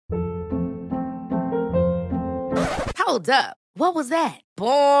Hold up. What was that?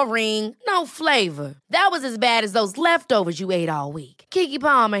 Boring. No flavor. That was as bad as those leftovers you ate all week. Keke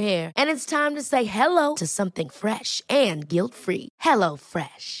Palmer here. And it's time to say hello to something fresh and guilt-free. Hello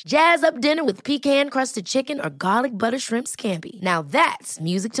Fresh. Jazz up dinner with pecan-crusted chicken or garlic butter shrimp scampi. Now that's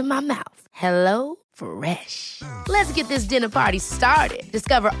music to my mouth. Hello Fresh. Let's get this dinner party started.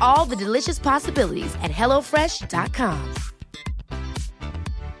 Discover all the delicious possibilities at hellofresh.com.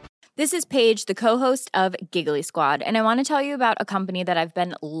 This is Paige, the co-host of Giggly Squad, and I want to tell you about a company that I've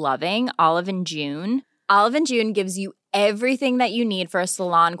been loving, Olive & June. Olive & June gives you everything that you need for a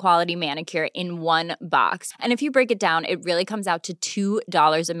salon-quality manicure in one box. And if you break it down, it really comes out to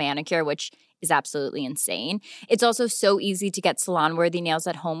 $2 a manicure, which is absolutely insane. It's also so easy to get salon-worthy nails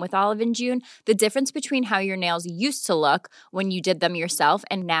at home with Olive & June. The difference between how your nails used to look when you did them yourself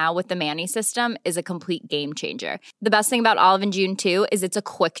and now with the Mani system is a complete game changer. The best thing about Olive & June, too, is it's a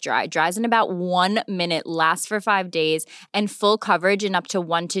quick dry. Dries in about 1 minute, lasts for 5 days, and full coverage in up to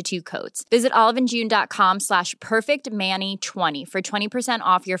 1 to 2 coats. Visit oliveandjune.com/perfectmani20 for 20%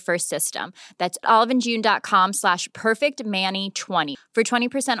 off your first system. That's oliveandjune.com/perfectmani20 for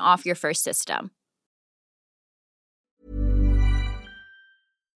 20% off your first system.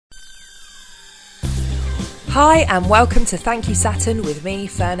 Hi and welcome to Thank You Saturn with me,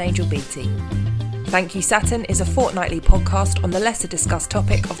 Fern Angel Beatty. Thank You Saturn is a fortnightly podcast on the lesser discussed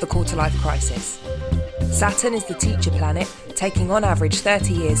topic of the quarter-life crisis. Saturn is the teacher planet, taking on average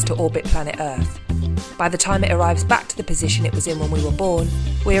 30 years to orbit planet Earth. By the time it arrives back to the position it was in when we were born,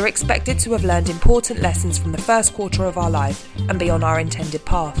 we are expected to have learned important lessons from the first quarter of our life and be on our intended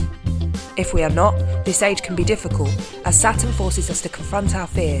path. If we are not, this age can be difficult, as Saturn forces us to confront our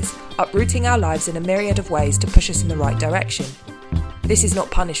fears, uprooting our lives in a myriad of ways to push us in the right direction. This is not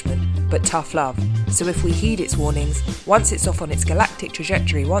punishment, but tough love, so if we heed its warnings, once it's off on its galactic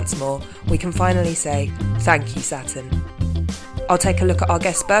trajectory once more, we can finally say, thank you, Saturn. I'll take a look at our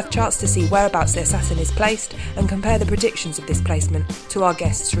guests' birth charts to see whereabouts their Saturn is placed and compare the predictions of this placement to our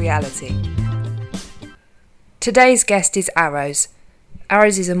guests' reality. Today's guest is Arrows.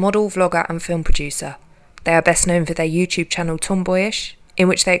 Arrows is a model, vlogger and film producer. They are best known for their YouTube channel Tomboyish, in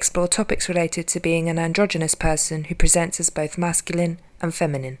which they explore topics related to being an androgynous person who presents as both masculine and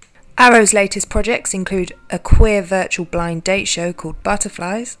feminine. Arrow's latest projects include a queer virtual blind date show called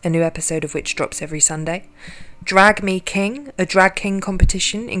Butterflies, a new episode of which drops every Sunday, Drag Me King, a drag king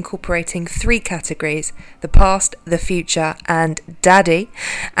competition incorporating 3 categories, the past, the future and daddy,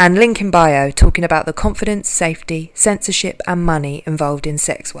 and Link in Bio, talking about the confidence, safety, censorship and money involved in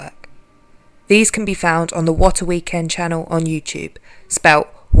sex work. These can be found on the What a Weekend channel on YouTube, spelt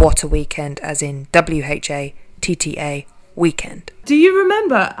What a Weekend as in WHATTA Weekend. Do you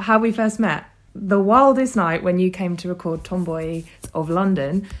remember how we first met? The wildest night when you came to record Tomboy of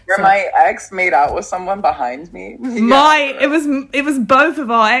London. Where my ex made out with someone behind me. It was both of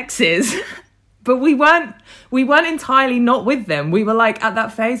our exes. But we weren't entirely not with them. We were like at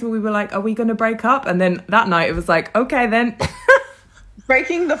that phase where we were like, are we gonna break up? And then that night it was like, okay then.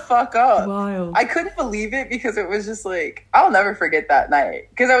 Breaking the fuck up. Wild. I couldn't believe it because it was just like, I'll never forget that night.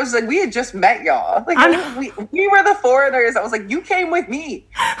 Because I was like, we had just met y'all. Like we were the foreigners. I was like, you came with me.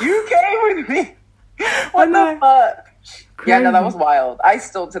 You came with me. What the fuck? Crazy. Yeah, no, that was wild. I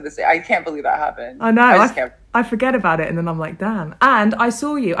still, to this day, I can't believe that happened. I know. I forget about it and then I'm like, damn. And I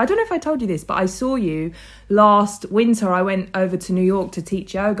saw you. I don't know if I told you this, but I saw you last winter. I went over to New York to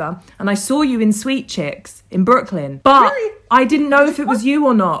teach yoga and I saw you in Sweet Chicks in Brooklyn. But really? I didn't know if it was you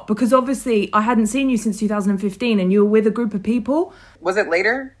or not because obviously I hadn't seen you since 2015 and you were with a group of people. Was it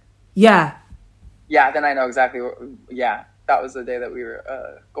later? Yeah. Yeah, then I know exactly. Yeah, that was the day that we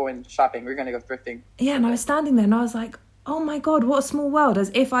were going shopping. We were going to go thrifting. Yeah, and I was standing there and I was like, oh my God, what a small world.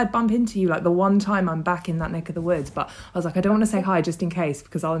 As if I'd bump into you like the one time I'm back in that neck of the woods. But I was like, I don't want to say hi just in case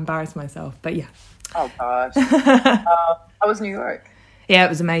because I'll embarrass myself. But yeah. Oh gosh. How was New York? Yeah, it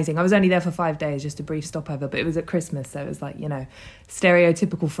was amazing. I was only there for 5 days, just a brief stopover, but it was at Christmas. So it was like, you know,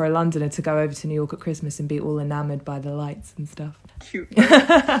 stereotypical for a Londoner to go over to New York at Christmas and be all enamoured by the lights and stuff. Cute.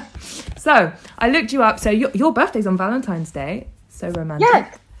 So I looked you up. So your birthday's on Valentine's Day. So romantic. Yeah.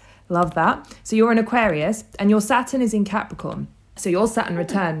 Love that. So you're an Aquarius and your Saturn is in Capricorn. So your Saturn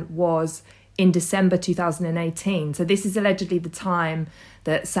return was in December 2018. So this is allegedly the time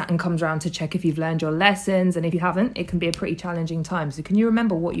that Saturn comes around to check if you've learned your lessons. And if you haven't, it can be a pretty challenging time. So can you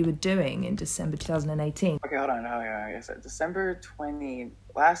remember what you were doing in December 2018? Okay, hold on. I guess December 20,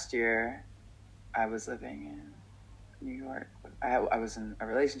 last year, I was living in New York. I was in a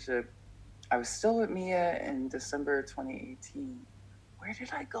relationship. I was still with Mia in December 2018. Where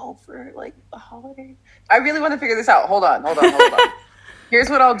did I go for the holiday? I really want to figure this out. Hold on. Here's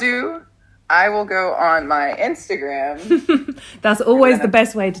what I'll do. I will go on my Instagram. That's always the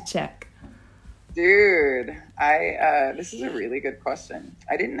best way to check. Dude, this is a really good question.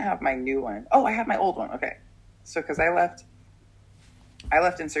 I didn't have my new one. Oh, I have my old one. Okay. So, because I left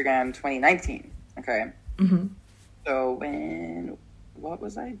Instagram 2019. Okay. Mm-hmm. So what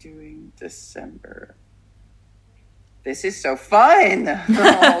was I doing December? This is so fun.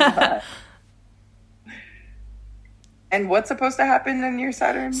 And what's supposed to happen in your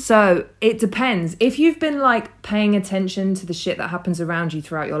Saturn? So it depends. If you've been like paying attention to the shit that happens around you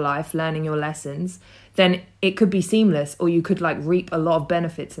throughout your life, learning your lessons, then it could be seamless, or you could like reap a lot of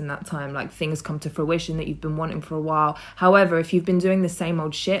benefits in that time. Like things come to fruition that you've been wanting for a while. However, if you've been doing the same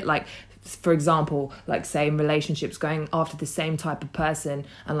old shit, like for example, like say in relationships, going after the same type of person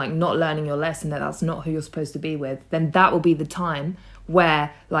and like not learning your lesson that that's not who you're supposed to be with, then that will be the time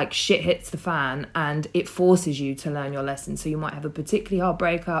where like shit hits the fan and it forces you to learn your lesson. So you might have a particularly hard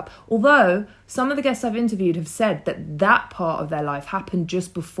breakup. Although some of the guests I've interviewed have said that that part of their life happened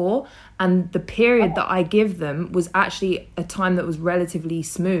just before, and the period that I give them was actually a time that was relatively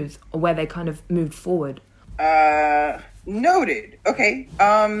smooth, or where they kind of moved forward. Noted. Okay.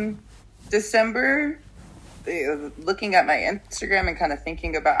 December, looking at my Instagram and kind of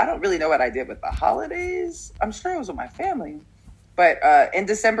thinking about, I don't really know what I did with the holidays. I'm sure it was with my family. But in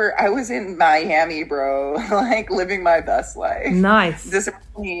December, I was in Miami, bro, like living my best life. Nice. December,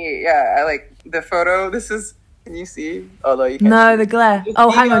 yeah, I like the photo. This is, can you see? Although you can't. No, see. the glare.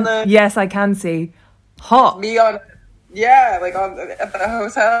 Oh, hang on. Yes, I can see. Hot. Me on, yeah, like at the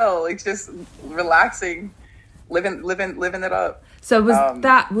hotel, like just relaxing, living it up. So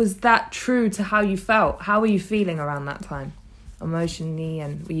was that true to how you felt? How were you feeling around that time, emotionally,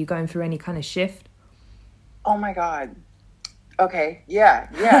 and were you going through any kind of shift? Oh my God. Okay. Yeah.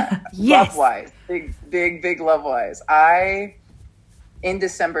 Yes. Love-wise. Big love-wise. I, in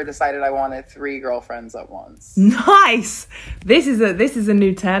December, decided I wanted 3 girlfriends at once. Nice. This is a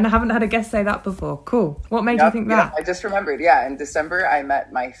new turn. I haven't had a guest say that before. Cool. What made you think that? I just remembered. Yeah. In December, I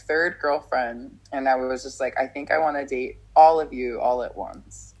met my 3rd girlfriend, and I was just like, I think I want to date all of you all at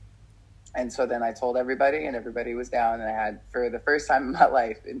once. And so then I told everybody, and everybody was down, and I had, for the first time in my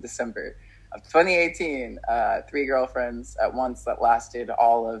life, in December of 2018, 3 girlfriends at once that lasted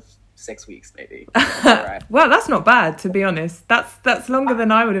all of 6 weeks, maybe. Right. Well, that's not bad, to be honest. That's longer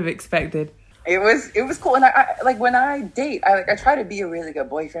than I would have expected. It was cool, and I like when I date, I try to be a really good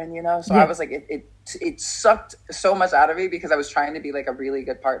boyfriend, you know. So yeah. I was like, it sucked so much out of me because I was trying to be like a really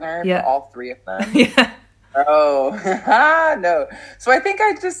good partner for all 3 of them. Yeah. Oh no. So I think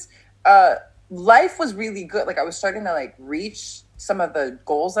I just life was really good. Like I was starting to like reach some of the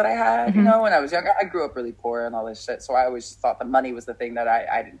goals that I had, you know, when I was younger. I grew up really poor and all this shit. So I always thought the money was the thing that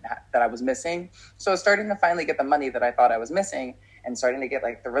I didn't have, that I was missing. So I was starting to finally get the money that I thought I was missing, and starting to get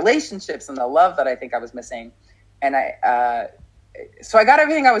like the relationships and the love that I think I was missing. And so I got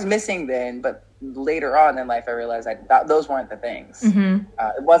everything I was missing then, but later on in life, I realized those weren't the things.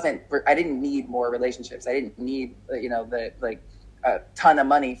 It wasn't, I didn't need more relationships. I didn't need, you know, a ton of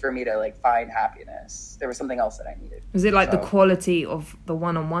money for me to like find happiness. There was something else that I needed. Was it like the quality of the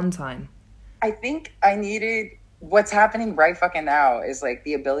one-on-one time? I think I needed, what's happening right fucking now is like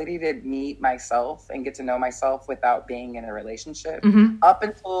the ability to meet myself and get to know myself without being in a relationship. Up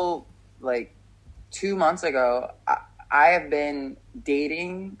until like 2 months ago, I have been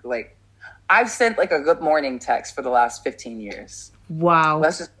dating, like I've sent like a good morning text for the last 15 years. Wow.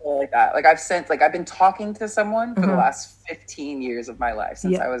 Let's just go like that. Like I've been talking to someone for the last 15 years of my life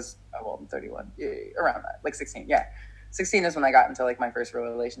since I was, I'm 31, around that, like 16. Yeah. 16 is when I got into like my first real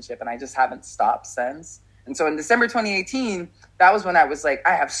relationship, and I just haven't stopped since. And so in December 2018, that was when I was like,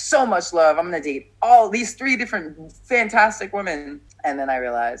 I have so much love. I'm going to date all these 3 different fantastic women. And then I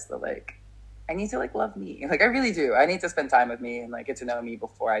realized that like, I need to like love me. Like I really do. I need to spend time with me and like get to know me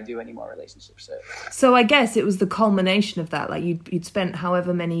before I do any more relationship shit. So I guess it was the culmination of that. Like you'd spent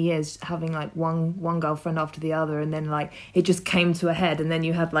however many years having like one girlfriend after the other, and then like it just came to a head, and then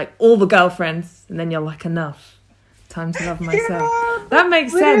you had like all the girlfriends, and then you're like, enough. Time to love myself. Yeah, that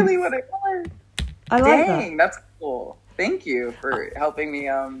makes sense. What it was. I like that. Dang, that's cool. Thank you for helping me.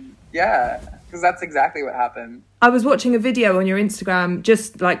 Because that's exactly what happened. I was watching a video on your Instagram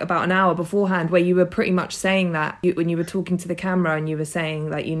just like about an hour beforehand where you were pretty much saying that when you were talking to the camera, and you were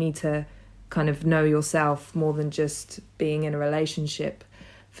saying that you need to kind of know yourself more than just being in a relationship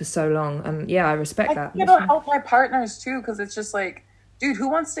for so long. And yeah, I respect that. You know, help my partners too, because it's just like, dude, who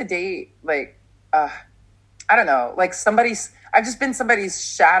wants to date like, I don't know, like I've just been somebody's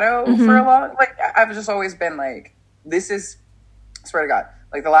shadow for a long, like I've just always been like, this is, swear to God,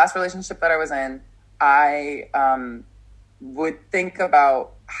 like the last relationship that I was in, I would think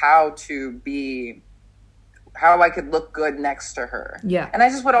about how I could look good next to her. Yeah. And I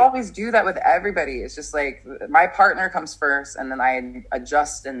just would always do that with everybody. It's just like my partner comes first, and then I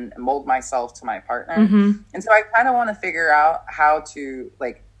adjust and mold myself to my partner. Mm-hmm. And so I kind of want to figure out how to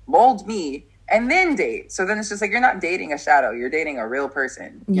like mold me and then date. So then it's just like, you're not dating a shadow, you're dating a real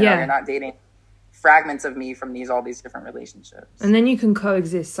person. You know, you're not dating fragments of me from all these different relationships. And then you can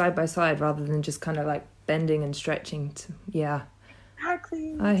coexist side by side rather than just kind of like bending and stretching to,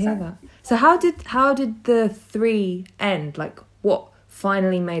 Exactly. I hear that. So how did the 3 end? Like, what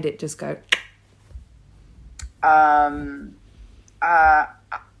finally made it just go?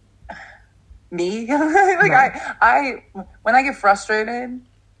 Me? Like, right. I when I get frustrated,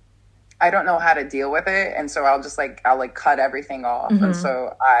 I don't know how to deal with it, and so I'll cut everything off. Mm-hmm. And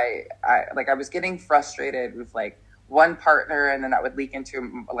so I was getting frustrated with like one partner, and then that would leak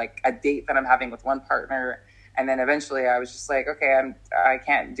into like a date that I'm having with one partner. And then eventually I was just like, okay, I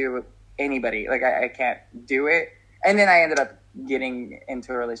can't do anybody. Like, I can't do it. And then I ended up getting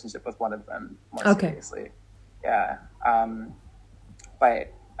into a relationship with one of them more seriously. Yeah.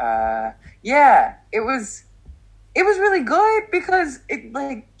 It was really good because it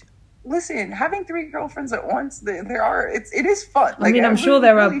like, listen, having 3 girlfriends at once, it is fun. Like, I mean, I'm sure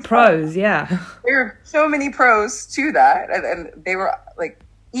there are pros. Yeah. There are so many pros to that. And they were like,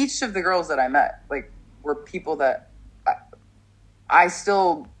 each of the girls that I met, like, were people that I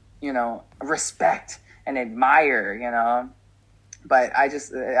still, respect and admire, but I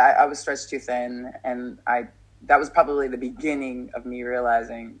was stretched too thin, and that was probably the beginning of me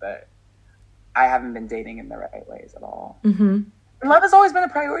realizing that I haven't been dating in the right ways at all. Mm-hmm. And love has always been a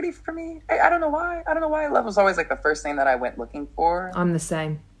priority for me. I don't know why. Love was always like the first thing that I went looking for. I'm the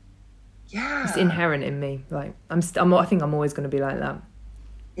same. Yeah. It's inherent in me. Like, I think I'm always going to be like that.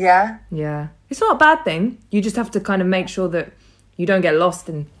 Yeah. Yeah. It's not a bad thing. You just have to kind of make sure that you don't get lost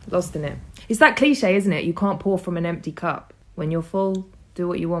in it. It's that cliche, isn't it? You can't pour from an empty cup. When you're full, do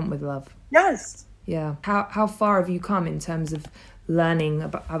what you want with love. Yes. Yeah. How far have you come in terms of learning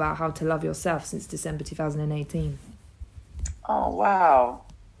about how to love yourself since December 2018? Oh, wow.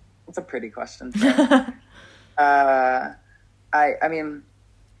 That's a pretty question. I mean,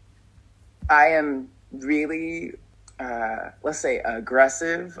 I am really, let's say,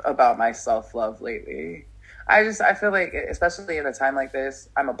 aggressive about my self-love lately. I feel like, especially in a time like this,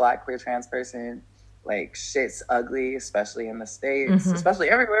 I'm a Black queer trans person. Like, shit's ugly, especially in the States, especially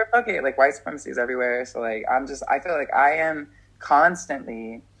everywhere. Fuck it, like, white supremacy is everywhere. So, like, I feel like I am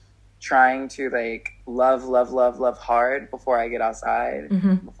constantly trying to, like, love hard before I get outside,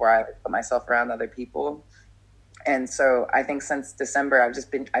 before I put myself around other people. And so I think since December,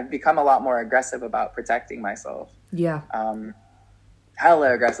 I've become a lot more aggressive about protecting myself. Yeah.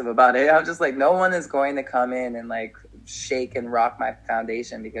 Hella aggressive about it. I'm just like, no one is going to come in and like shake and rock my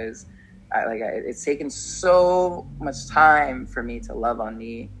foundation, because it's taken so much time for me to love on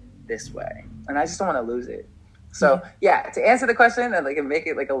me this way, and I just don't want to lose it. So yeah, to answer the question and like make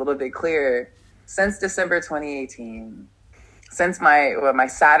it like a little bit clearer, since December 2018, since my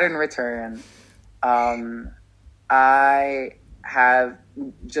Saturn return, I have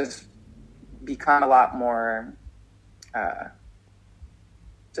just become a lot more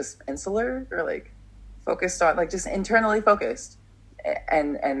just insular, or like focused on, like, just internally focused.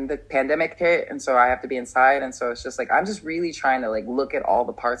 And the pandemic hit, and so I have to be inside, and so it's just like I'm just really trying to like look at all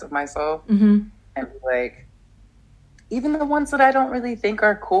the parts of myself and be like, even the ones that I don't really think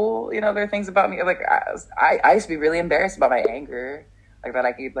are cool, there are things about me, like I used to be really embarrassed about my anger, like that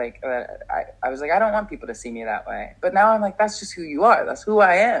I could like I was like, I don't want people to see me that way, but now I'm like, that's just who you are, that's who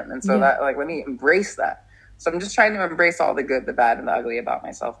I am, and so that, like, let me embrace that. So I'm just trying to embrace all the good, the bad, and the ugly about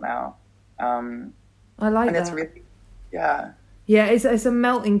myself now. I like that. It's really, yeah. Yeah, it's a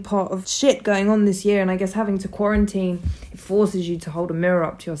melting pot of shit going on this year, and I guess having to quarantine, it forces you to hold a mirror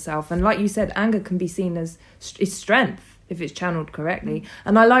up to yourself. And like you said, anger can be seen as strength if it's channeled correctly.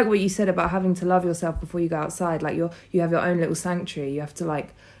 And I like what you said about having to love yourself before you go outside. Like you have your own little sanctuary. You have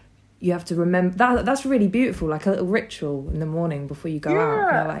to remember that's really beautiful, like a little ritual in the morning before you go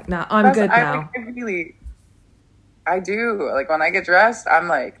out. You're like, nah, I'm good now. I do. Like, when I get dressed, I'm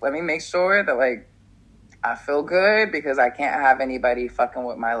like, let me make sure that, like, I feel good, because I can't have anybody fucking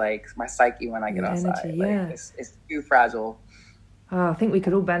with my psyche when I get outside. Energy, yeah. Like, it's too fragile. Oh, I think we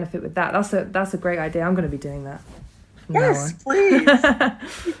could all benefit with that. That's a great idea. I'm going to be doing that. Yes, please.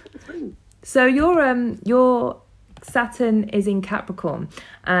 So your Saturn is in Capricorn,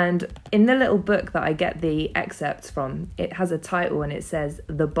 and in the little book that I get the excerpts from, it has a title and it says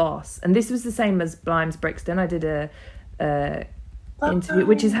The Boss. And this was the same as Blimes Brixton. I did a interview,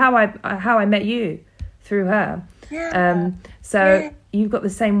 which is how I met you, through her. Yeah. So you've got the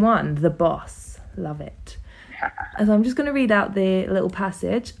same one, the boss. Love it. And so I'm just going to read out the little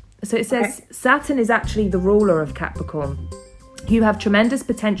passage. So it says, Saturn is actually the ruler of Capricorn. You have tremendous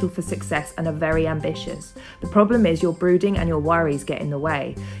potential for success and are very ambitious. The problem is your brooding and your worries get in the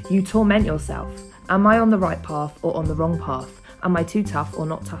way. You torment yourself. Am I on the right path or on the wrong path? Am I too tough or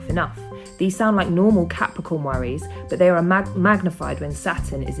not tough enough? These sound like normal Capricorn worries, but they are magnified when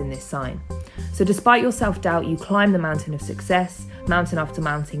Saturn is in this sign. So despite your self-doubt, you climb the mountain of success, mountain after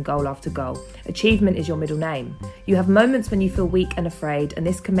mountain, goal after goal. Achievement is your middle name. You have moments when you feel weak and afraid, and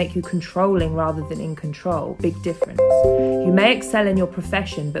this can make you controlling rather than in control. Big difference. You may excel in your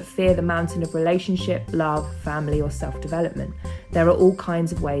profession, but fear the mountain of relationship, love, family, or self-development. There are all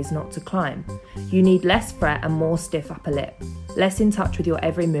kinds of ways not to climb. You need less fret and more stiff upper lip, less in touch with your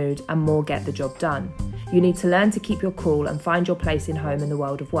every mood and more get the job done. You need to learn to keep your cool and find your place in home in the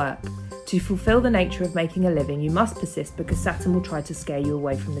world of work. To fulfill the nature of making a living, you must persist because Saturn will try to scare you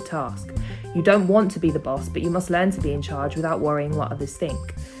away from the task. You don't want to be the boss, but you must learn to be in charge without worrying what others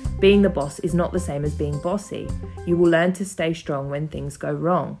think. Being the boss is not the same as being bossy. You will learn to stay strong when things go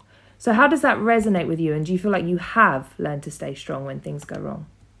wrong. So how does that resonate with you? And do you feel like you have learned to stay strong when things go wrong?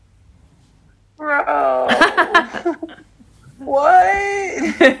 Bro. What?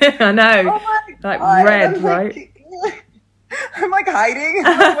 I know. Oh like God. red, right? I'm like hiding.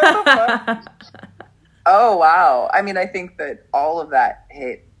 I'm like, what the fuck? Oh, wow. I mean, I think that all of that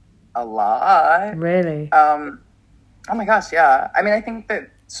hit a lot. Really? Oh my gosh, yeah. I mean, I think that,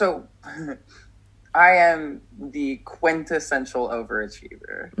 so I am the quintessential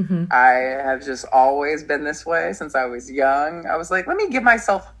overachiever. Mm-hmm. I have just always been this way since I was young. I was like, let me give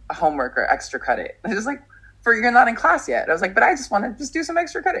myself a homework or extra credit. I was like, you're not in class yet. I was like, but I just want to just do some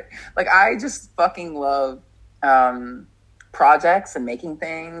extra credit. Like, I just fucking love projects and making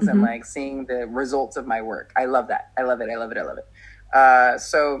things and like seeing the results of my work. I love that. I love it. I love it. I love it.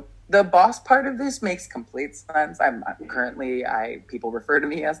 So the boss part of this makes complete sense. I'm currently, people refer to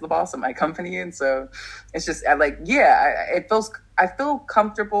me as the boss of my company. And so it's just I feel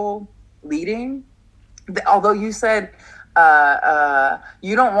comfortable leading. Although you said,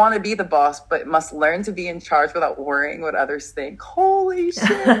 you don't want to be the boss, but must learn to be in charge without worrying what others think. Holy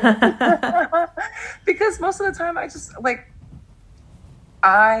shit. Because most of the time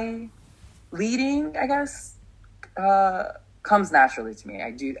leading, I guess, comes naturally to me.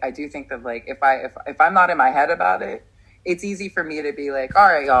 I do think that like, if I'm not in my head about it, it's easy for me to be like, all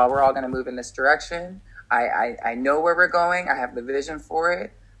right, y'all, we're all going to move in this direction. I know where we're going. I have the vision for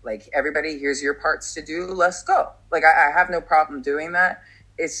it. Like, everybody, here's your parts to do. Let's go. Like, I have no problem doing that.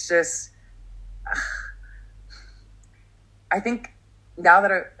 It's just, I think now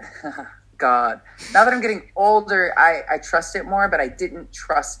that I'm getting older, I trust it more, but I didn't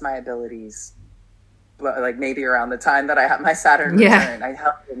trust my abilities. Like, maybe around the time that I had my Saturn return, I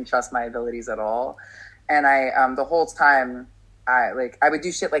didn't trust my abilities at all. And I, the whole time, I would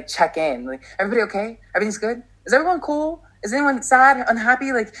do shit like check in. Like, everybody okay? Everything's good? Is everyone cool? Is anyone sad,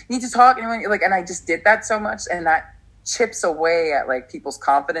 unhappy? Like, need to talk? Anyone, like, and I just did that so much, and that chips away at like people's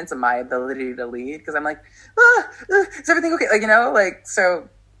confidence and my ability to lead. Because I'm like, is everything okay? Like, you know, like, so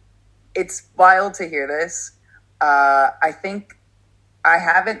it's wild to hear this. I think I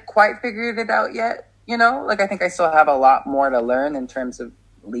haven't quite figured it out yet. You know, like, I think I still have a lot more to learn in terms of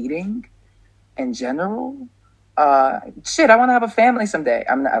leading in general. Shit, I want to have a family someday.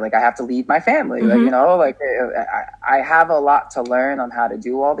 I have to lead my family. Like, you know, like, I have a lot to learn on how to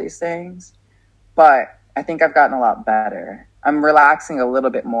do all these things, but I think I've gotten a lot better. I'm relaxing a little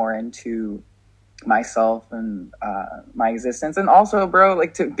bit more into myself and my existence, and also, bro,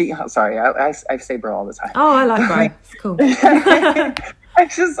 like, to be sorry, I say bro all the time. Oh, I like bro. It's cool. I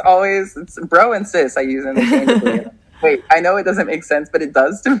just always, it's bro and sis I use interchangeably. Wait, I know it doesn't make sense, but it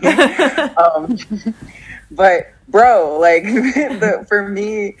does to me. But bro, like, for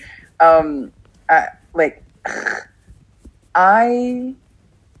me, I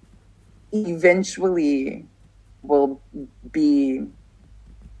eventually will be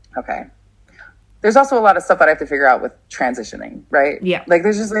okay. There's also a lot of stuff that I have to figure out with transitioning, right? Yeah. Like,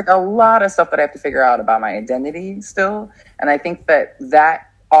 there's just like a lot of stuff that I have to figure out about my identity still. And I think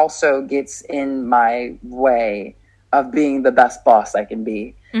that also gets in my way of being the best boss I can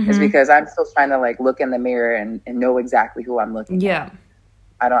be. Is because I'm still trying to like look in the mirror and know exactly who I'm looking at.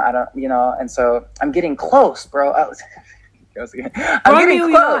 I don't, you know, and so I'm getting close, bro. I'm getting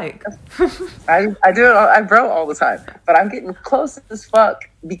close. I do it. I bro all the time, but I'm getting close as fuck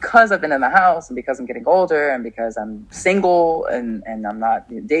because I've been in the house and because I'm getting older and because I'm single and I'm not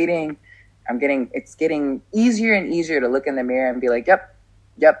dating. It's getting easier and easier to look in the mirror and be like, yep,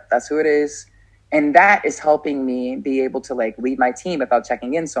 that's who it is. And that is helping me be able to like lead my team without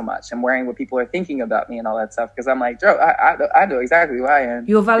checking in so much and worrying what people are thinking about me and all that stuff. Because I'm like, Joe, I know exactly who I am.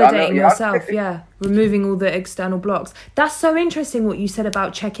 You're validating yourself, yeah. Removing all the external blocks. That's so interesting what you said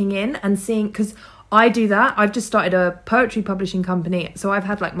about checking in and seeing, because I do that. I've just started a poetry publishing company. So I've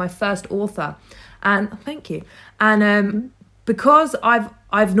had like my first author. And thank you. And because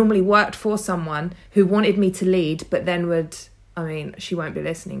I've normally worked for someone who wanted me to lead, but then would, I mean, she won't be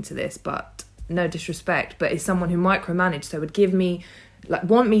listening to this, but no disrespect, but is someone who micromanaged, so would give me, like,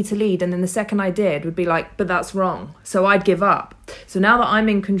 want me to lead, and then the second I did would be like, but that's wrong, so I'd give up. So now that I'm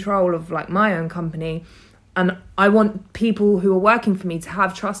in control of like my own company, and I want people who are working for me to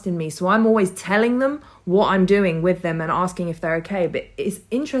have trust in me, so I'm always telling them what I'm doing with them and asking if they're okay. But it's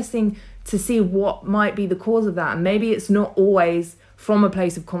interesting to see what might be the cause of that, and maybe it's not always from a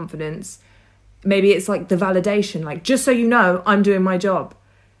place of confidence. Maybe it's like the validation, like, just so you know, I'm doing my job.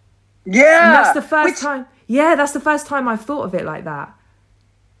 Yeah. And that's the first time. Yeah, that's the first time I've thought of it like that.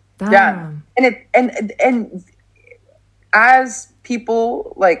 Damn. Yeah. And as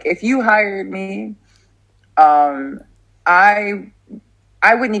people, like, if you hired me, I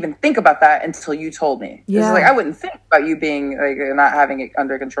wouldn't even think about that until you told me. Yeah. It's like, I wouldn't think about you being like not having it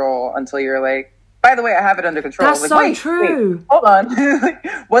under control until you're like, by the way, I have it under control. That's like, so true. Wait, hold on.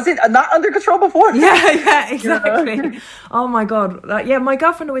 Was it not under control before? Yeah, exactly. You know? Oh my God. Yeah, my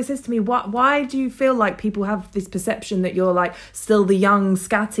girlfriend always says to me, why do you feel like people have this perception that you're like still the young,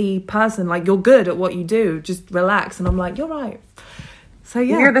 scatty person? Like, you're good at what you do. Just relax. And I'm like, you're right. So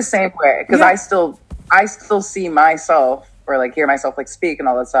yeah. You're the same way. Because I still see myself or like hear myself like speak and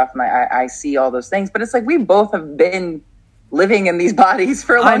all that stuff. And I see all those things. But it's like we both have been living in these bodies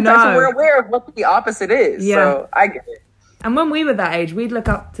for a long time, so we're aware of what the opposite is. Yeah. So I get it. And when we were that age, we'd look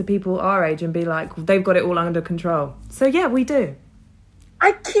up to people our age and be like, they've got it all under control. So yeah, we do.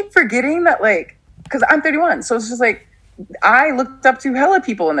 I keep forgetting that, like, because I'm 31, so it's just like I looked up to hella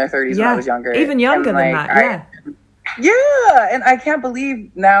people in their 30s when I was younger, even younger than that. Yeah, and I can't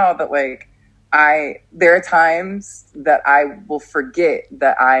believe now that like there are times that I will forget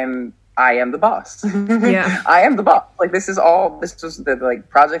that I am the boss. Yeah. I am the boss. Like, this was the like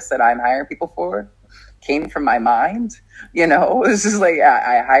projects that I'm hiring people for came from my mind, you know. It's just like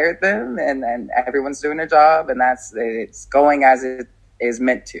I hired them and everyone's doing their job and it's going as it is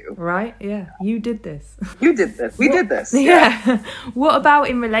meant to. Right? Yeah. You did this. You did this. We did this. Yeah. What about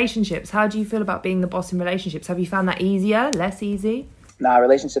in relationships? How do you feel about being the boss in relationships? Have you found that easier, less easy? Nah,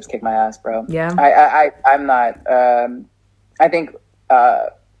 relationships kick my ass, bro. Yeah. I'm not I think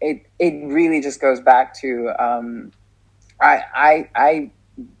it really just goes back to I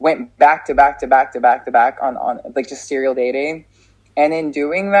went back to back on like just serial dating, and in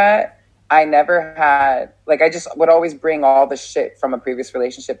doing that I never had like I just would always bring all the shit from a previous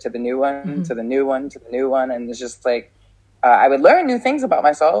relationship to the new one, to the new one, to the new one, and it's just like I would learn new things about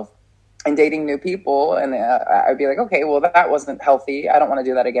myself and dating new people, and I'd be like, okay, well, that wasn't healthy. I don't want to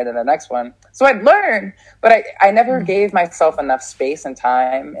do that again in the next one. So I'd learn, but I never gave myself enough space and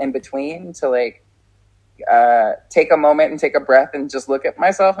time in between to like take a moment and take a breath and just look at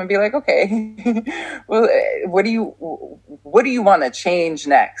myself and be like, okay, well, what do you want to change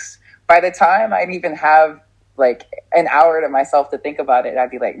next? By the time I'd even have like an hour to myself to think about it,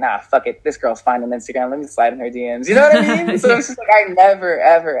 I'd be like, nah, fuck it. This girl's fine on Instagram. Let me slide in her DMs. You know what I mean? So it's just like, I never,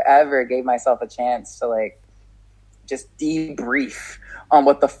 ever, ever gave myself a chance to like, just debrief on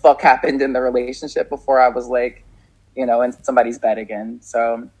what the fuck happened in the relationship before I was like, you know, in somebody's bed again.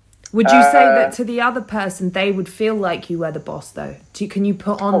 So would you say that to the other person, they would feel like you were the boss though? Can you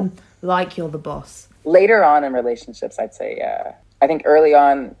put on like you're the boss? Later on in relationships, I'd say, yeah. I think early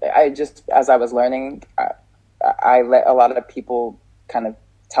on, as I was learning, I let a lot of people kind of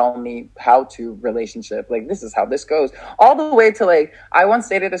tell me how to relationship. Like, this is how this goes. All the way to, like, I once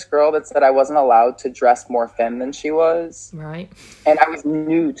dated this girl that said I wasn't allowed to dress more femme than she was. Right. And I was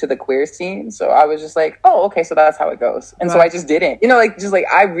new to the queer scene. So I was just like, oh, okay, so that's how it goes. And so I just didn't. You know, like, just like,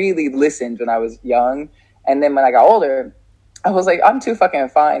 I really listened when I was young. And then when I got older, I was like, I'm too fucking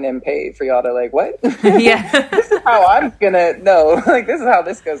fine and paid for y'all to, like, what? Yeah. This is how I'm gonna know. Like, this is how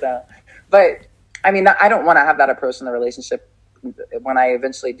this goes down. But I mean, I don't want to have that approach in the relationship when I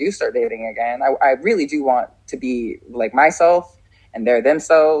eventually do start dating again. I really do want to be like myself and they're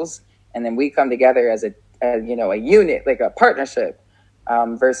themselves. And then we come together as a unit, like a partnership,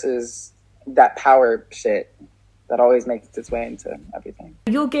 versus that power shit. that always makes its way into everything.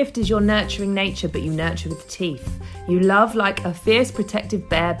 Your gift is your nurturing nature, but you nurture with teeth. You love like a fierce protective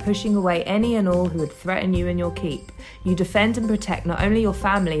bear, pushing away any and all who would threaten you and your keep. You defend and protect not only your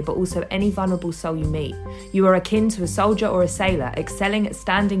family, but also any vulnerable soul you meet. You are akin to a soldier or a sailor, excelling at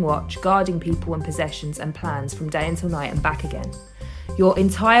standing watch, guarding people and possessions and plans from day until night and back again. Your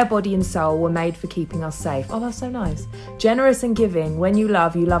entire body and soul were made for keeping us safe. Oh, that's so nice. Generous and giving. When you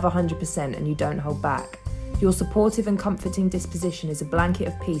love 100% and you don't hold back. Your supportive and comforting disposition is a blanket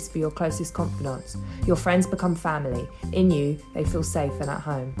of peace for your closest confidants. Your friends become family. In you, they feel safe and at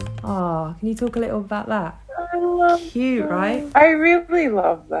home. Oh, can you talk a little about that? I love Cute, that. right? I really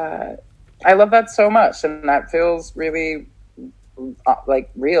love that. I love that so much, and that feels really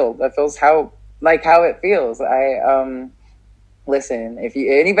like real. That feels how it feels. Listen, if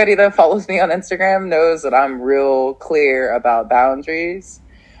anybody that follows me on Instagram knows that I'm real clear about boundaries.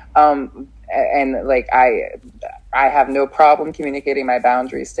 And like I have no problem communicating my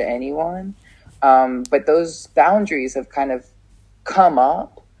boundaries to anyone, but those boundaries have kind of come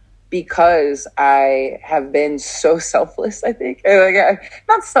up because I have been so selfless. I think maybe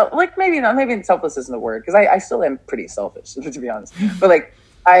selfless isn't the word, because I still am pretty selfish, to be honest. But like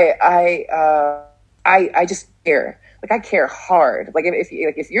I just care. Like I care hard. Like if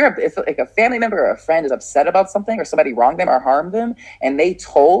a family member or a friend is upset about something, or somebody wronged them or harmed them, and they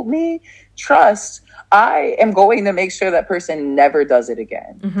told me, trust, I am going to make sure that person never does it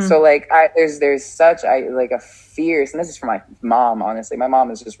again. Mm-hmm. So like there's such a fierce, and this is from my mom, honestly. My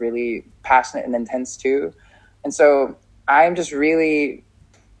mom is just really passionate and intense too. And so I'm just really,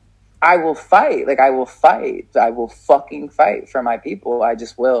 I will fight. Like I will fucking fight for my people. I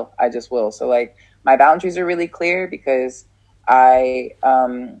just will. So like my boundaries are really clear because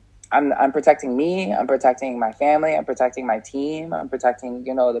I'm protecting me, I'm protecting my family, I'm protecting my team, I'm protecting,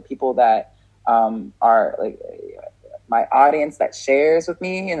 the people that are like my audience that shares with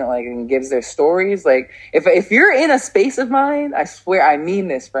me and gives their stories. Like if you're in a space of mine, I swear I mean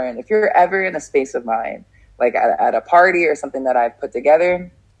this, friend. If you're ever in a space of mine, like at a party or something that I've put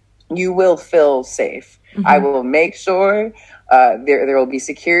together, you will feel safe. Mm-hmm. I will make sure there will be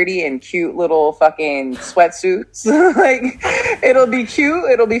security in cute little fucking sweatsuits. Like it'll be cute,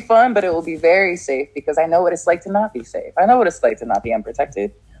 it'll be fun, but it will be very safe because I know what it's like to not be safe. I know what it's like to not be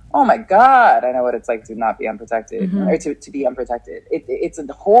unprotected. Oh my God, I know what it's like to not be unprotected, mm-hmm. or to be unprotected. It's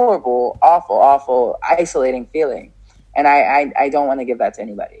a horrible, awful, isolating feeling. And I don't want to give that to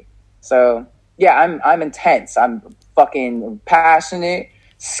anybody. So yeah, I'm intense. I'm fucking passionate,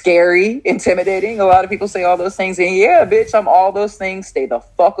 scary, intimidating. A lot of people say all those things, and yeah, bitch, I'm all those things. Stay the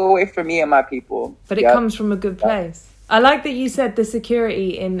fuck away from me and my people. But it comes from a good place. I like that you said the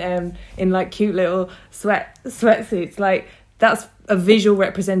security in like cute little sweatsuits. Like that's a visual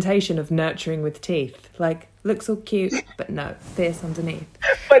representation of nurturing with teeth. Like looks all cute, but no, fierce underneath.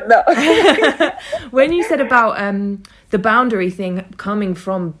 But no. When you said about the boundary thing coming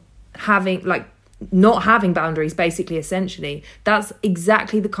from having not having boundaries, basically, essentially, that's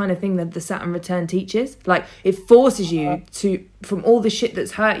exactly the kind of thing that the Saturn return teaches. Like it forces you to, from all the shit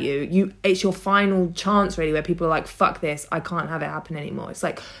that's hurt you, it's your final chance really, where people are like, fuck this, I can't have it happen anymore. It's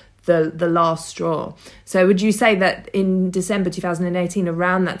like the last straw. So would you say that in December 2018,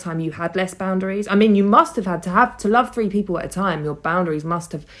 around that time, you had less boundaries? I mean, you must have had to love 3 people at a time. Your boundaries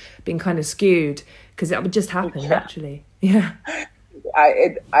must have been kind of skewed because that would just happen naturally. Yeah.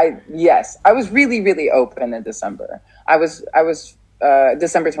 Yes, I was really, really open in December. I was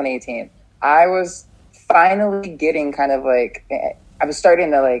December 2018. I was finally getting kind of like, I was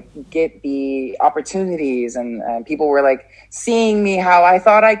starting to like get the opportunities, and people were like seeing me how I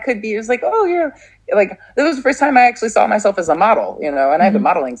thought I could be. It was like, oh yeah, like this was the first time I actually saw myself as a model, and mm-hmm. I've been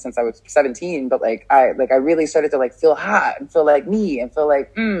modeling since I was 17, but I really started to like feel hot and feel like me and feel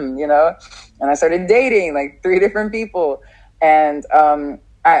like, and I started dating like 3 different people. And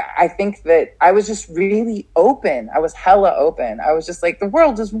I think that I was just really open. I was hella open. I was just like, the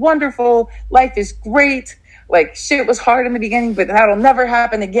world is wonderful. Life is great. Like shit was hard in the beginning, but that'll never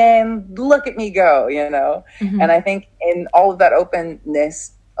happen again. Look at me go, Mm-hmm. And I think in all of that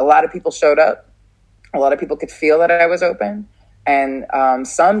openness, a lot of people showed up. A lot of people could feel that I was open. And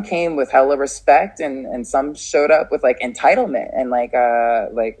some came with hella respect, and some showed up with like entitlement and like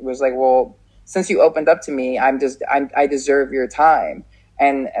was like, well, since you opened up to me, I deserve your time.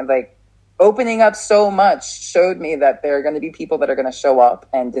 And like opening up so much showed me that there are going to be people that are going to show up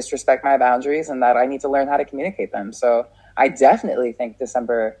and disrespect my boundaries, and that I need to learn how to communicate them. So I definitely think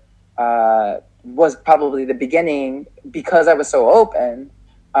December was probably the beginning, because I was so open,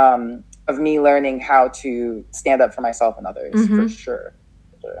 of me learning how to stand up for myself and others, mm-hmm. for sure.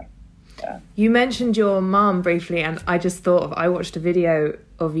 You mentioned your mum briefly, and I just thought I watched a video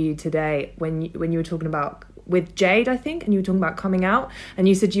of you today when you were talking about with Jade, I think, and you were talking about coming out, and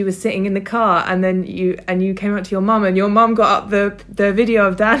you said you were sitting in the car, and then you came up to your mum, and your mum got up the video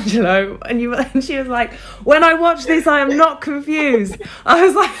of D'Angelo, and she was like, "When I watch this, I am not confused." I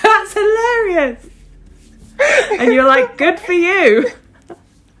was like, "That's hilarious," and you're like, "Good for you."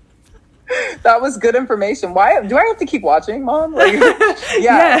 That was good information. Why do I have to keep watching, Mom? Like,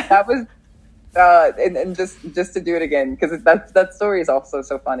 yeah, that was. And just to do it again, because that story is also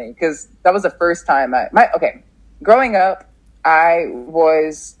so funny, because that was the first time growing up, I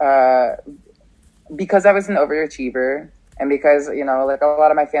was because I was an overachiever, and because, you know, like a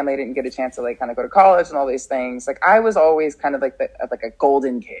lot of my family didn't get a chance to like kind of go to college and all these things, like I was always kind of like a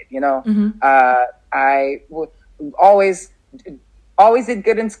golden kid, you know. I always did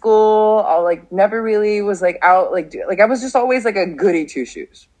good in school. I like never really was like out like I was just always like a goody two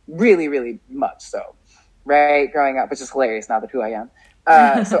shoes. Really, really much so, right? Growing up, which is hilarious now that who I am.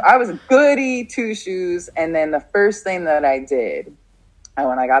 So I was a goody two shoes. And then the first thing that I did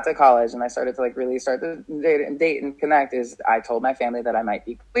when I got to college and I started to like really start to date and connect is I told my family that I might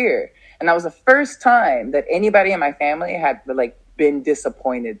be queer. And that was the first time that anybody in my family had like been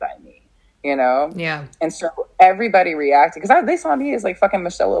disappointed by me, you know? Yeah. And so everybody reacted because they saw me as like fucking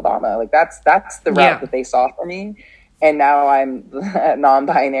Michelle Obama. Like that's the route that they saw for me. And now I'm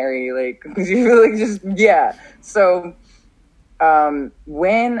non-binary, like just, yeah. So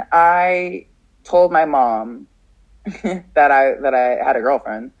when I told my mom that I had a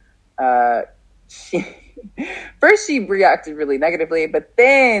girlfriend, she reacted really negatively, but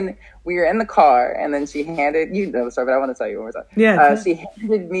then we were in the car, and then she handed, you know the story, but I want to tell you one more time. Yeah. She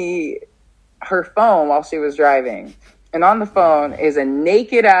handed me her phone while she was driving. And on the phone is a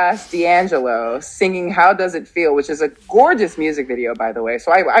naked ass D'Angelo singing "How Does It Feel," which is a gorgeous music video, by the way.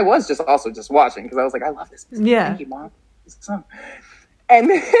 So I was just watching because I was like, I love this music. Yeah. Thank you, Mom. And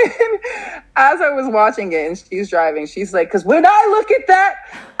then as I was watching it and she's driving, she's like, because when I look at that,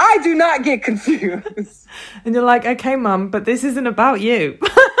 I do not get confused. And you're like, okay, Mum, but this isn't about you.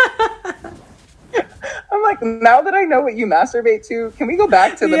 I'm like, now that I know what you masturbate to, can we go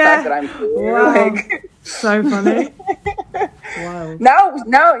back to the fact that I'm queer? Wow. Like, so funny. Wow.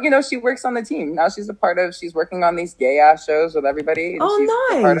 Now, you know, she works on the team. Now she's working on these gay ass shows with everybody. And she's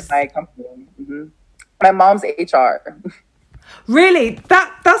nice. a part of my company. Mm-hmm. My mom's HR. Really?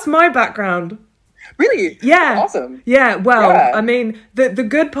 That's my background. Really? Yeah. Awesome. Yeah, well, yeah. I mean, the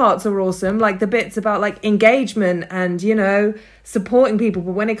good parts are awesome, like the bits about like engagement and, you know, supporting people,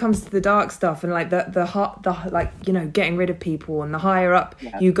 but when it comes to the dark stuff and like the like, you know, getting rid of people and the higher up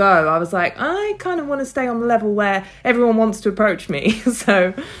you go, I was like, I kind of want to stay on the level where everyone wants to approach me.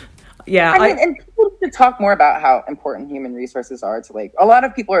 So yeah, I mean, and people need to talk more about how important human resources are to like, a lot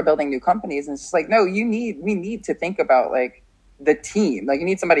of people are building new companies and it's just like, no, we need to think about like the team. Like you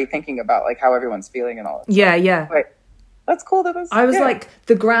need somebody thinking about like how everyone's feeling and all that. Yeah. But that's cool. I was like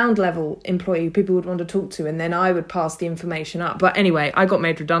the ground level employee people would want to talk to, and then I would pass the information up. But anyway, I got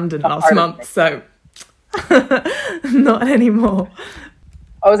made redundant last month, so not anymore.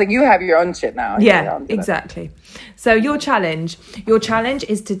 I was like, you have your own shit now. Yeah, exactly. So your challenge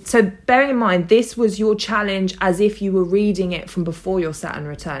is to, so bearing in mind, this was your challenge as if you were reading it from before your Saturn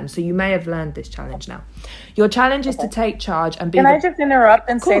return. So you may have learned this challenge now. Your challenge is to take charge and be... Can I just interrupt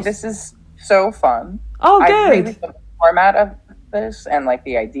and say this is so fun? Oh, good. I really love the format of this and like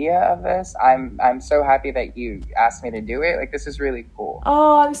the idea of this. I'm so happy that you asked me to do it. Like this is really cool.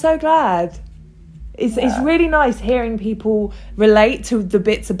 Oh, I'm so glad. It's really nice hearing people relate to the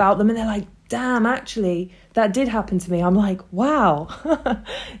bits about them and they're like, damn, actually, that did happen to me. I'm like, wow.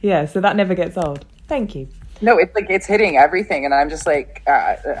 Yeah, so that never gets old. Thank you. No, it's like, it's hitting everything. And I'm just like,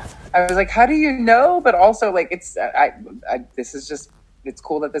 I was like, how do you know? But also like, it's, this is just, it's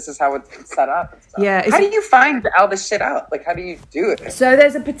cool that this is how it's set up. And stuff. Yeah. How do you find all this shit out? Like, how do you do it? So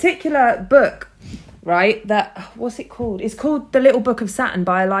there's a particular book, right, that, what's it called? It's called The Little Book of Saturn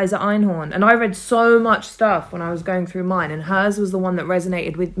by Eliza Einhorn. And I read so much stuff when I was going through mine, and hers was the one that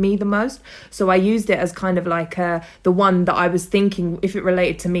resonated with me the most. So I used it as kind of like the one that I was thinking, if it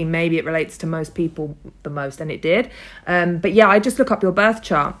related to me, maybe it relates to most people the most, and it did. But yeah, I just look up your birth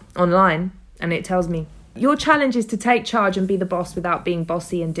chart online and it tells me. Your challenge is to take charge and be the boss without being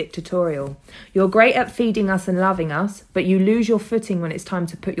bossy and dictatorial. You're great at feeding us and loving us, but you lose your footing when it's time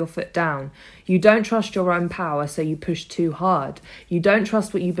to put your foot down. You don't trust your own power, so you push too hard. You don't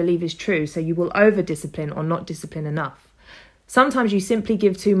trust what you believe is true, so you will over-discipline or not discipline enough. Sometimes you simply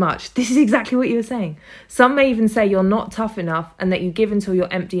give too much. This is exactly what you were saying. Some may even say you're not tough enough and that you give until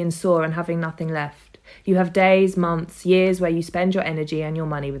you're empty and sore and having nothing left. You have days, months, years where you spend your energy and your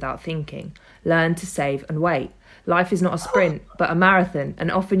money without thinking. Learn to save and wait. Life is not a sprint, but a marathon,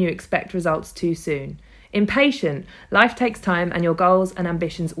 and often you expect results too soon. Impatient. Life takes time, and your goals and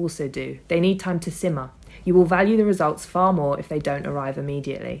ambitions also do. They need time to simmer. You will value the results far more if they don't arrive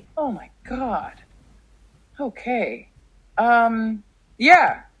immediately. Oh my God. Okay.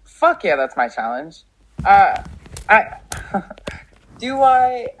 Yeah. Fuck yeah, that's my challenge. Have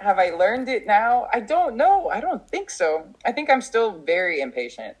I learned it now? I don't know. I don't think so. I think I'm still very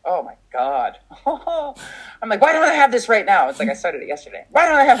impatient. Oh my God. I'm like, why don't I have this right now? It's like I started it yesterday. Why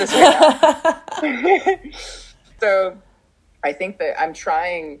don't I have this right now? So I think that I'm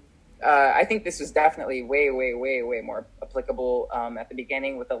trying, I think this was definitely way more applicable at the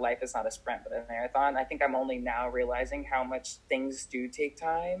beginning with the life is not a sprint but a marathon. I think I'm only now realizing how much things do take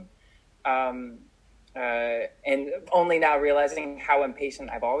time. And only now realizing how impatient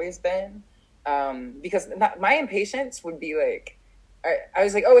I've always been, because my impatience would be like, I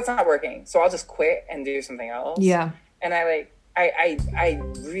was like, oh, it's not working, so I'll just quit and do something else. Yeah. And I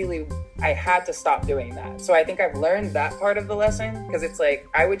had to stop doing that. So I think I've learned that part of the lesson, because it's like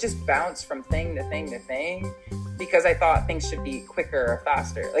I would just bounce from thing to thing to thing because I thought things should be quicker or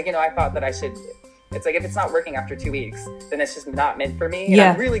faster. Like, I thought that I should. It's like, if it's not working after 2 weeks, then it's just not meant for me. And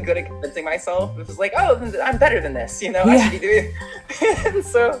yeah. I'm really good at convincing myself. It's like, oh, I'm better than this, I should be doing it.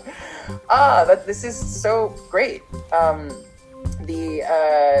 So, this is so great.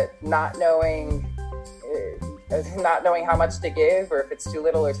 Not knowing how much to give, or if it's too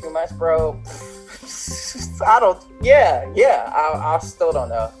little or too much, bro. I still don't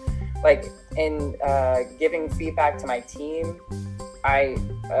know. Like, in giving feedback to my team, I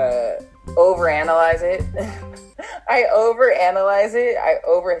overanalyze it. I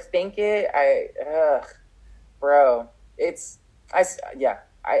overthink it. I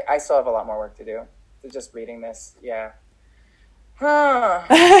still have a lot more work to do. So just reading this, yeah.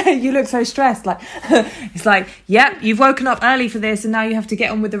 You look so stressed. Like, it's like, yep, you've woken up early for this, and now you have to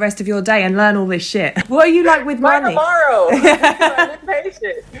get on with the rest of your day and learn all this shit. What are you like with money? Tomorrow. I'm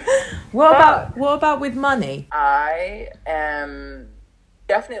impatient. What about with money? I am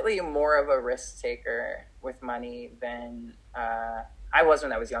definitely more of a risk taker with money than I was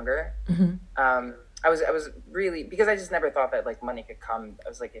when I was younger. Mm-hmm. I was really, because I just never thought that like money could come. I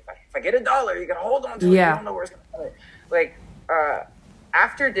was like, if I get $1, you gotta hold on to it. Yeah. You don't know where it's gonna come. Like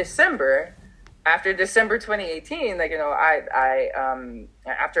after December 2018, like I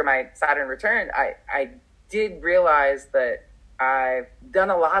after my Saturn return, I did realize that I've done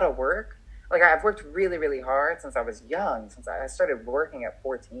a lot of work. Like, I've worked really, really hard since I was young. Since I started working at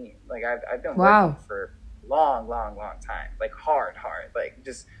 14. Like, I've been working for a long time. Like, hard. Like,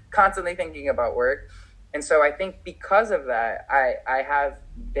 just constantly thinking about work. And so I think because of that, I have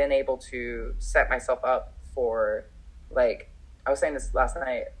been able to set myself up for, like, I was saying this last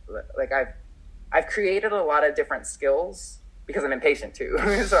night, like, I've created a lot of different skills because I'm impatient too.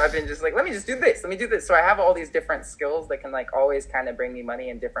 So I've been just like, let me do this. So I have all these different skills that can like always kind of bring me money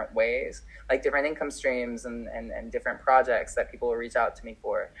in different ways, like different income streams and different projects that people will reach out to me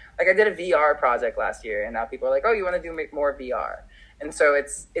for. Like, I did a VR project last year, and now people are like, oh, you want to do more VR? And so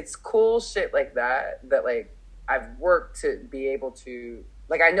it's cool shit like that like I've worked to be able to,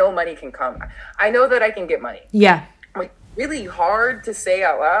 like, I know money can come. I know that I can get money. Yeah. Like, really hard to say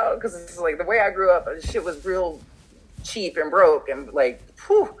out loud, because it's like the way I grew up, shit was real cheap and broke and like,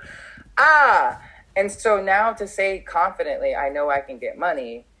 whew, and so now to say confidently, I know I can get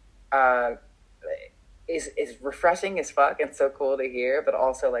money, is refreshing as fuck and so cool to hear, but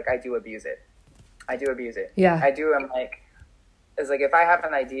also like I do abuse it. Yeah. I'm like, it's like, if I have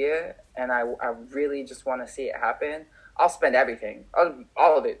an idea and I really just want to see it happen, I'll spend everything,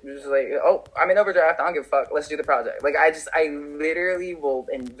 all of it. Just like, oh, I'm in overdraft, I don't give a fuck, let's do the project. Like, I literally will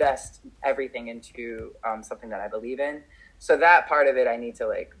invest everything into something that I believe in. So that part of it, I need to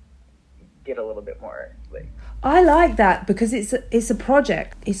like get a little bit more like. I like that, because it's a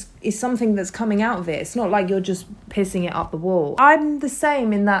project. It's something that's coming out of it. It's not like you're just pissing it up the wall. I'm the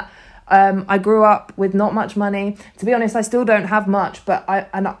same in that. I grew up with not much money. To be honest, I still don't have much, but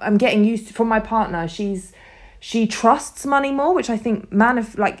I'm getting used to, from my partner. She trusts money more, which I think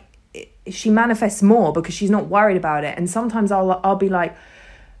she manifests more because she's not worried about it. And sometimes I'll be like,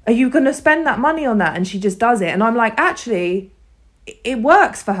 are you going to spend that money on that? And she just does it. And I'm like, actually, it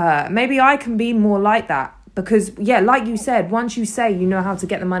works for her. Maybe I can be more like that. Because, yeah, like you said, once you say you know how to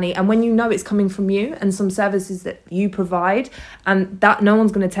get the money, and when you know it's coming from you and some services that you provide, and that no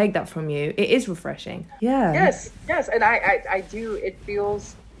one's going to take that from you, it is refreshing. Yeah. Yes. And I do. It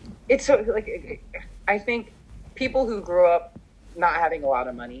feels, it's so like, I think people who grow up not having a lot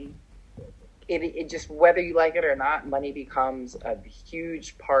of money it just, whether you like it or not, money becomes a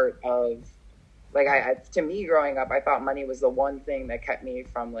huge part of, like, to me growing up, I thought money was the one thing that kept me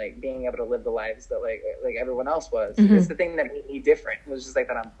from like being able to live the lives that like everyone else was. Mm-hmm. It's the thing that made me different. It was just like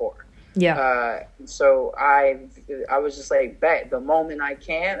that I'm poor. Yeah. So I was just like, bet the moment I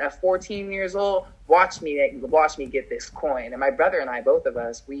can, at 14 years old, watch me get this coin. And my brother and I, both of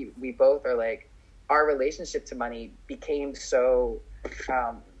us, we both are like, our relationship to money became so,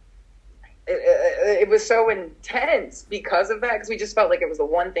 it was so intense because of that, because we just felt like it was the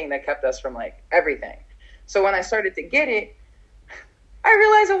one thing that kept us from like everything. So when I started to get it, I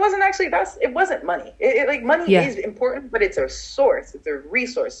realized it wasn't money. Money is important, but it's a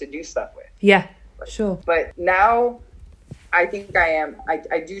resource to do stuff with. Yeah, sure. But now I think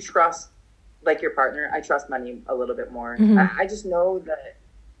I do trust, like your partner, I trust money a little bit more. Mm-hmm. I just know that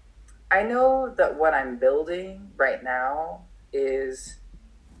what I'm building right now is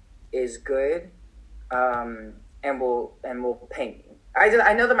good, and will pay me.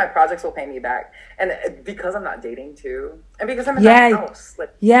 I know that my projects will pay me back, and because I'm not dating too, and because I'm in that house,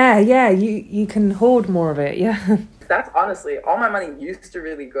 like you can hoard more of it. Yeah, that's honestly all my money used to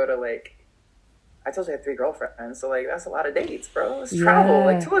really go to, like, I told you I had 3 girlfriends, so like that's a lot of dates, bro. It's travel.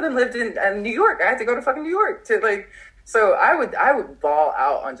 Like 2 of them lived in New York. I had to go to fucking New York to like. So I would ball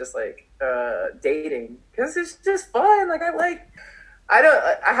out on just like dating because it's just fun. Like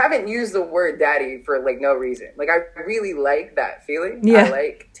I haven't used the word daddy for like no reason. Like I really like that feeling. Yeah. I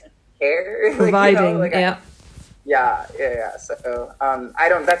like to care. Providing. Like, yeah. So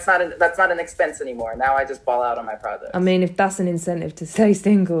that's not an expense anymore. Now I just ball out on my projects. I mean, if that's an incentive to stay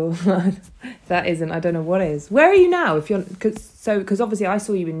single, that isn't. I don't know what is. Where are you now? Because obviously I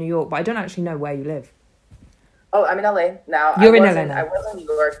saw you in New York, but I don't actually know where you live. Oh, I'm in LA now. You're in LA now. I was in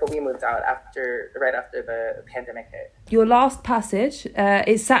New York, but we moved out right after the pandemic hit. Your last passage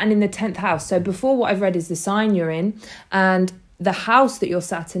is Saturn in the 10th house. So before, what I've read is the sign you're in, and the house that your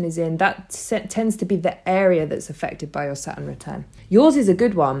Saturn is in, that tends to be the area that's affected by your Saturn return. Yours is a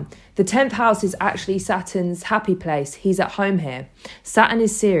good one. The 10th house is actually Saturn's happy place. He's at home here. Saturn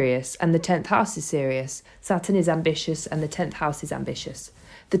is serious and the 10th house is serious. Saturn is ambitious and the 10th house is ambitious.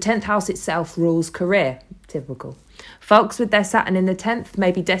 The 10th house itself rules career. Typical. Folks with their Saturn in the 10th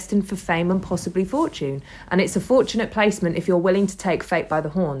may be destined for fame and possibly fortune, and it's a fortunate placement if you're willing to take fate by the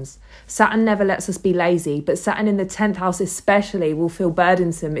horns. Saturn never lets us be lazy, but Saturn in the 10th house especially will feel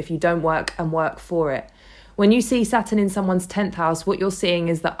burdensome if you don't work for it. When you see Saturn in someone's 10th house, what you're seeing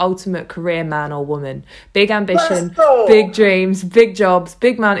is the ultimate career man or woman. Big ambition, big dreams, big jobs,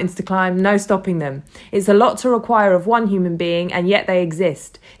 big mountains to climb, no stopping them. It's a lot to require of one human being, and yet they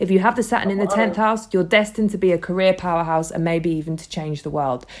exist. If you have the Saturn in the 10th house, you're destined to be a career powerhouse and maybe even to change the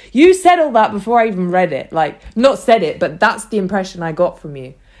world. You said all that before I even read it. Like, not said it, but that's the impression I got from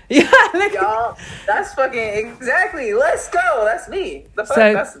you. Yeah, y'all, that's fucking exactly. Let's go. That's me. That's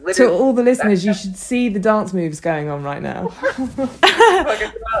to all the listeners, you should see the dance moves going on right now.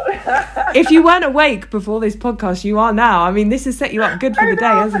 If you weren't awake before this podcast, you are now. I mean, this has set you up good for the day,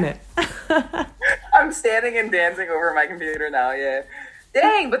 hasn't it? I'm standing and dancing over my computer now. Yeah,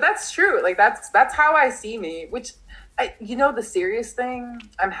 dang, but that's true. Like that's how I see me. Which, the serious thing,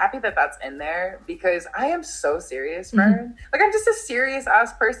 I'm happy that that's in there because I am so serious, Fern. Mm-hmm. Like, I'm just a serious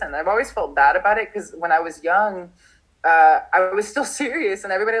ass person. I've always felt bad about it because when I was young, I was still serious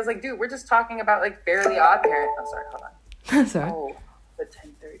and everybody was like, dude, we're just talking about like Fairly Odd Parents. I'm sorry, hold on. Sorry. Oh, the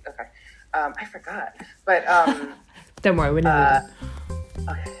 10:30. Okay. I forgot. But, don't worry, we're never done.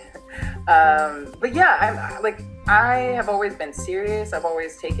 Okay. But yeah, I have always been serious. I've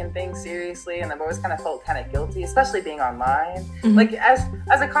always taken things seriously, and I've always kind of felt kind of guilty, especially being online. Mm-hmm. Like as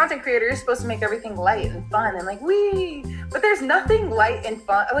a content creator, you're supposed to make everything light and fun and like but there's nothing light and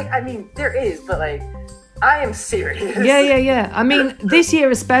fun. Like, I mean, there is, but like, I am serious. Yeah. I mean, this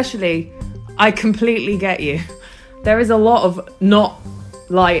year especially, I completely get you. There is a lot of not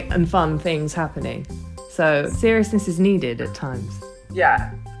light and fun things happening, so seriousness is needed at times.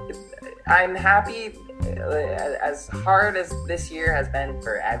 Yeah. I'm happy. As hard as this year has been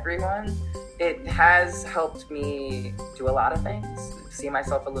for everyone, it has helped me do a lot of things, see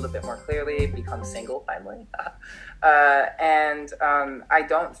myself a little bit more clearly, become single finally. And I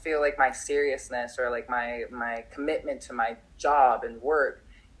don't feel like my seriousness or like my commitment to my job and work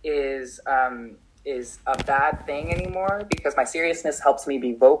is a bad thing anymore, because my seriousness helps me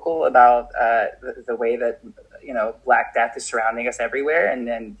be vocal about the way that Black death is surrounding us everywhere, and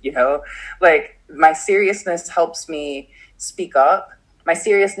then like my seriousness helps me speak up. My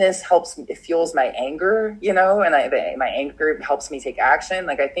seriousness fuels my anger, and my anger helps me take action.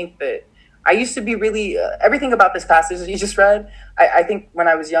 Like, I think that I used to be really, everything about this passage that you just read, I think when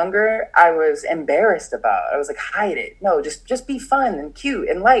I was younger, I was embarrassed about. I was like, hide it. No, just be fun and cute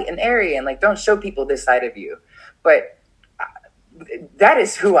and light and airy and like, don't show people this side of you. But that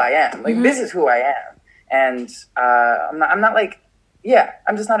is who I am. Like, this is who I am. And I'm not like,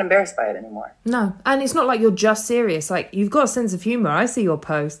 I'm just not embarrassed by it anymore. No, and it's not like you're just serious. Like, you've got a sense of humour. I see your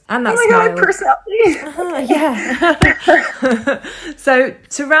post. And that smile. Personality. Yeah. So,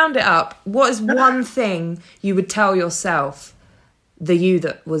 to round it up, what is one thing you would tell yourself, the you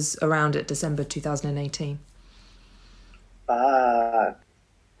that was around at December 2018?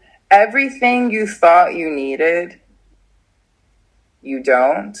 Everything you thought you needed, you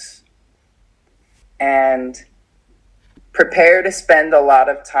don't. And prepare to spend a lot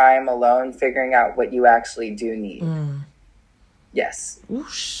of time alone figuring out what you actually do need. Yes.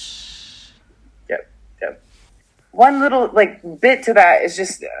 Oosh. Yep. One little bit to that is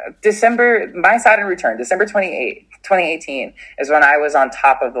just December, my Saturn return, December 2018 is when I was on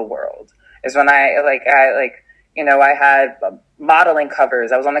top of the world. Is when I had modeling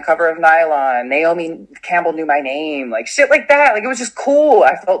covers. I was on the cover of Nylon. Naomi Campbell knew my name, like shit like that. Like, it was just cool.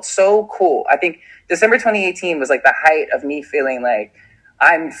 I felt so cool. I think December 2018 was like the height of me feeling like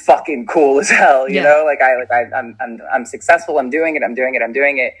I'm fucking cool as hell, you know? I'm successful. I'm doing it.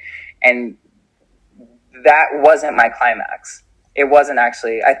 And that wasn't my climax. It wasn't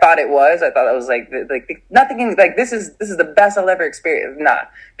actually. I thought it was. I thought it was like nothing. Like, this is the best I'll ever experience. Nah,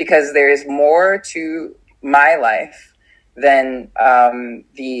 because there is more to my life than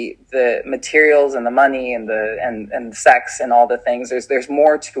the materials and the money and the sex and all the things. There's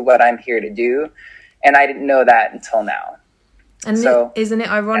more to what I'm here to do. And I didn't know that until now. And so, isn't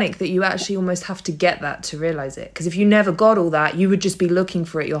it ironic that you actually almost have to get that to realize it? Because if you never got all that, you would just be looking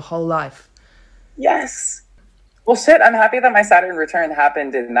for it your whole life. Yes. Well, shit, I'm happy that my Saturn return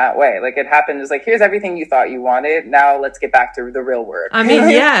happened in that way. Like, it happened as like, here's everything you thought you wanted. Now let's get back to the real work. I mean,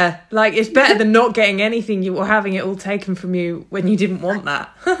 yeah. Like, it's better than not getting anything or having it all taken from you when you didn't want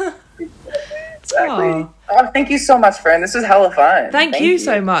that. Exactly. Oh, thank you so much, friend. This was hella fun. Thank you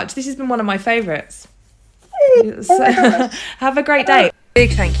so much. This has been one of my favourites. So, have a great day.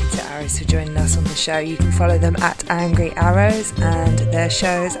 Big thank you to Arrows for joining us on the show. You can follow them at Angry Arrows and their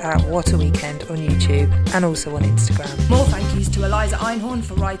shows at What a Weekend on YouTube and also on Instagram. More thank yous to Eliza Einhorn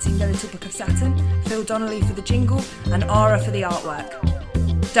for writing The Little Book of Saturn, Phil Donnelly for the jingle, and Ara for the artwork.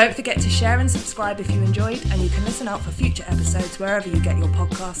 Don't forget to share and subscribe if you enjoyed, and you can listen out for future episodes wherever you get your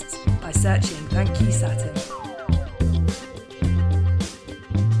podcasts by searching Thank You Saturn.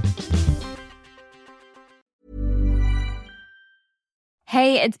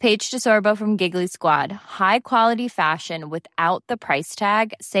 Hey, it's Paige DeSorbo from Giggly Squad. High quality fashion without the price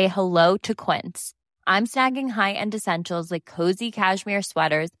tag. Say hello to Quince. I'm snagging high-end essentials like cozy cashmere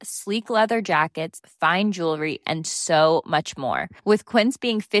sweaters, sleek leather jackets, fine jewelry, and so much more. With Quince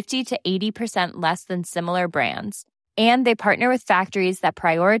being 50 to 80% less than similar brands. And they partner with factories that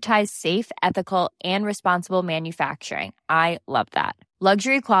prioritize safe, ethical, and responsible manufacturing. I love that.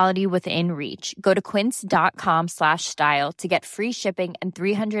 Luxury quality within reach. Go to quince.com/style to get free shipping and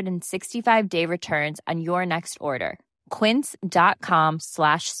 365-day returns on your next order.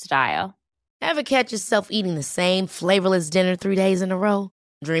 Quince.com/style. Ever catch yourself eating the same flavorless dinner 3 days in a row?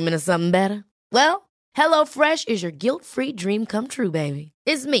 Dreaming of something better? Well, HelloFresh is your guilt-free dream come true, baby.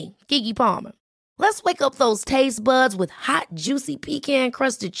 It's me, Keke Palmer. Let's wake up those taste buds with hot, juicy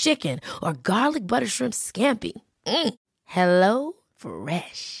pecan-crusted chicken or garlic butter shrimp scampi. Hello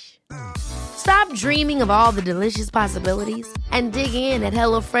Fresh. Stop dreaming of all the delicious possibilities and dig in at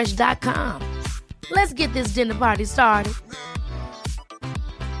HelloFresh.com. Let's get this dinner party started.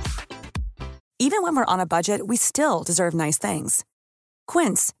 Even when we're on a budget, we still deserve nice things.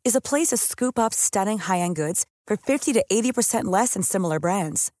 Quince is a place to scoop up stunning high-end goods for 50 to 80% less than similar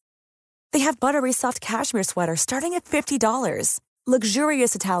brands. They have buttery soft cashmere sweaters starting at $50,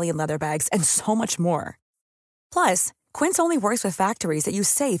 luxurious Italian leather bags, and so much more. Plus, Quince only works with factories that use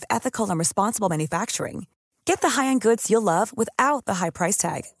safe, ethical, and responsible manufacturing. Get the high-end goods you'll love without the high price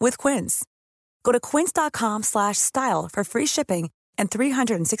tag with Quince. Go to quince.com/style for free shipping and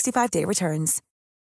 365-day returns.